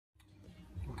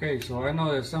Okay, so I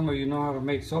know that some of you know how to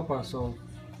make sopa, so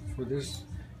for this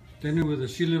dinner with the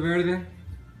chile verde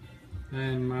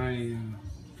and my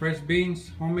fresh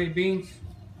beans, homemade beans,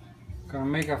 gonna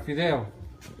make a fideo.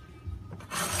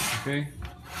 Okay,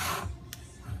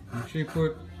 make sure you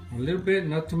put a little bit,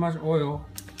 not too much oil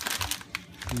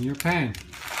in your pan.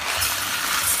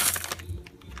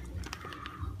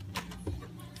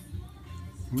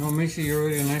 I know, Missy, you're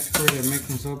already an expert at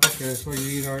making sopa because that's what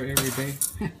you eat every day.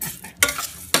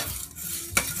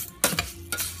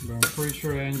 But I'm pretty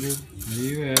sure, Andrew,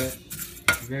 you guys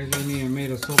haven't even made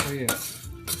a sopa yet.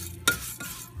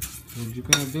 What you're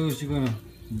gonna do is you're gonna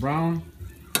brown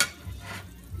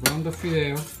the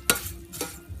fideo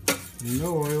in the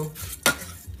oil,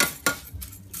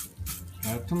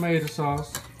 add tomato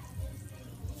sauce,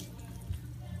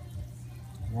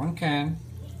 1 can,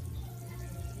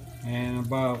 and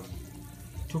about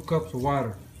 2 cups of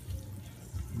water.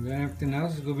 And then everything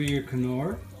else is gonna be your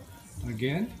quinoa.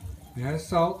 Again, it has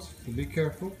salt, so be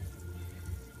careful.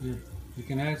 You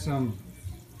can add some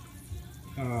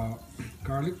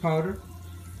garlic powder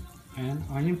and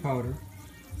onion powder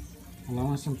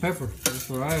along with some pepper. That's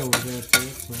what I always add to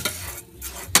it. So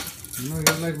you know,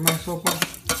 you like my sopa,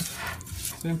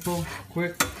 simple,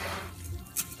 quick.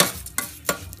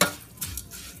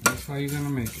 That's how you're gonna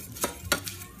make it.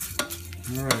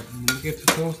 Alright, I'm gonna get to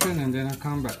toasting and then I'll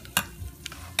come back.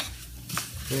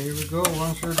 Okay, here we go.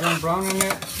 Once you're done browning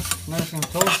it, nice and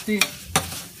toasty,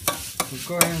 we'll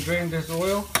go ahead and drain this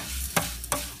oil.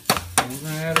 And we're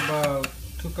gonna add about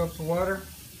 2 cups of water.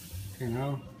 Okay,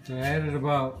 now I added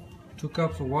about 2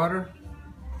 cups of water.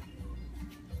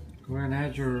 Go ahead and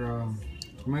add your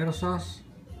tomato sauce.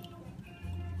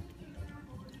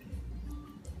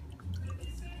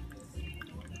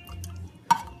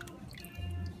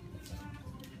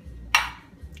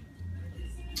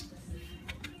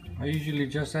 I usually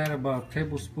just add about a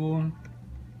tablespoon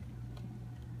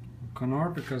of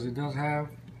quinoa because it does have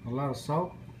a lot of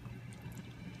salt.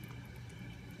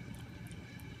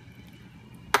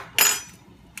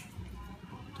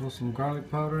 Throw some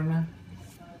garlic powder in there,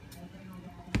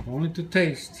 only to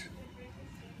taste.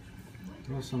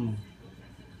 Throw some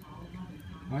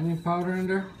onion powder in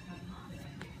there,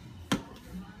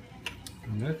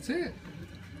 and that's it.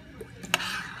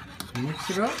 Mix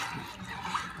it up.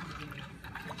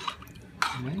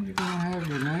 And then you're gonna have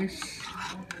your nice,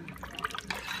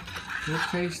 good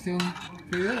tasting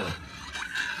fideo.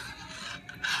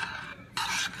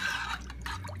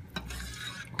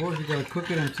 Of course, you gotta cook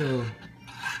it until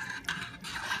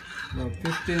about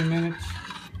 15 minutes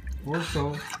or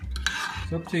so.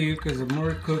 It's up to you, because the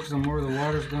more it cooks, the more the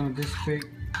water is gonna dissipate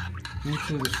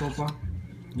into the sopa.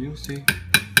 You'll see.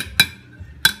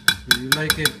 So you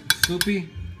like it soupy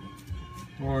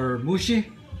or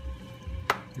mushy?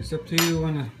 It's up to you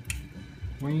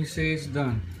when you say it's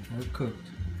done or cooked.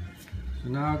 So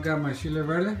now I've got my chile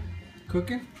verde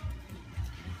cooking.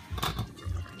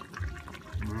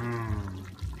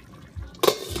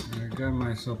 I got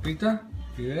my sopita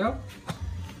fideo,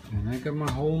 and I got my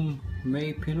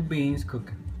homemade pinto beans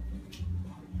cooking.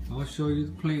 I'll show you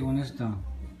the plate when it's done.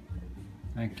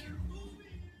 Thank you.